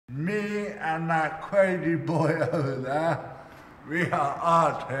Me and that crazy boy over there, we are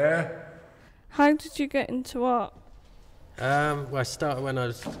artists. How did you get into art? Well, I started when I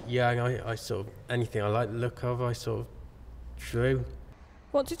was young. I sort of, anything I liked the look of, I sort of drew.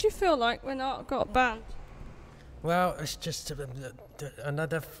 What did you feel like when art got banned? Well, it's just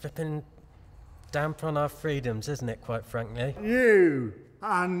another flipping damper on our freedoms, isn't it, quite frankly? You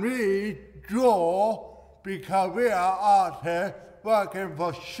and me draw because we are artists working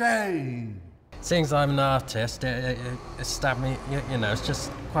for Shane. Seeing as I'm an artist, it stabbed me, you know, it's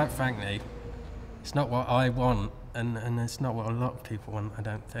just, quite frankly, it's not what I want, and it's not what a lot of people want, I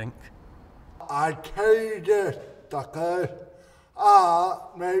don't think. I tell you this, suckers,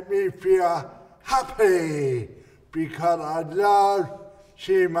 art made me feel happy because I love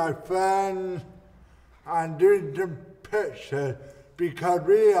seeing my friends and doing some pictures because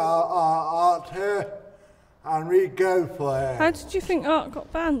we are artists and we go for it. How did you think art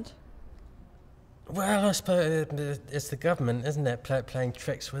got banned? Well, I suppose it's the government, isn't it, playing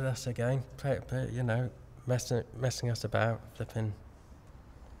tricks with us again, you know, messing us about, flipping.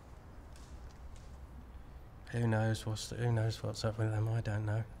 Who knows what's up with them? I don't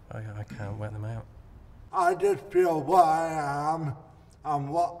know. I can't work them out. I just feel what I am and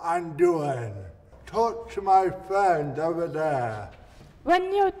what I'm doing. Talk to my friend over there.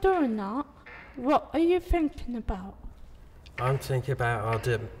 When you're doing that, what are you thinking about? I'm thinking about, I'll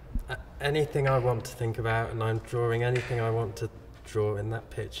do anything I want to think about, and I'm drawing anything I want to draw in that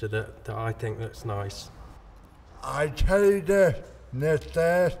picture that I think looks nice. I tell you this,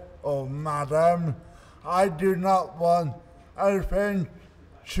 Mr. or Madam, I do not want anything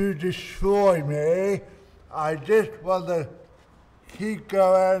to destroy me. I just want to keep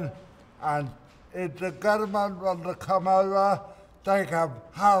going, and if the government want to come over, they can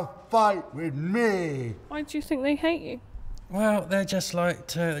have a fight with me. Why do you think they hate you? Well, they just like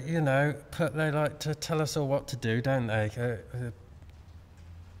to, you know, they like to tell us all what to do, don't they?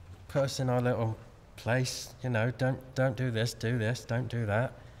 Put us in our little place, you know, don't do this, don't do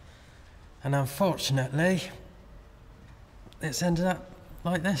that. And unfortunately, it's ended up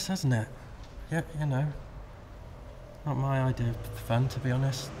like this, hasn't it? Yeah, you know, not my idea of fun, to be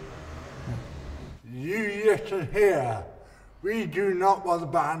honest. You listen here. We do not want to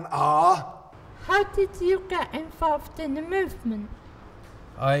ban art. How did you get involved in the movement?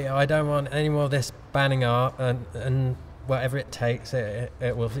 I don't want any more of this banning art, and whatever it takes,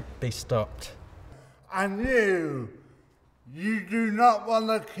 it will be stopped. And you do not want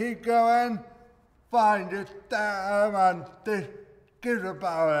to keep going? Find it down and think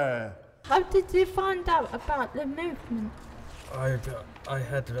about it. How did you find out about the movement? I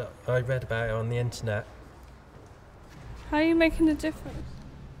read about it on the internet. How are you making a difference?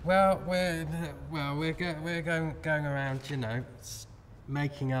 Well, we're going around, you know,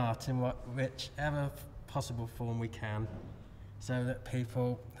 making art in whichever possible form we can, so that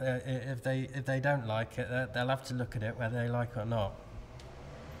people, if they don't like it, they'll have to look at it whether they like it or not.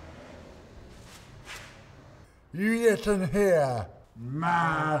 You listen here,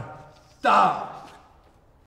 man, stop.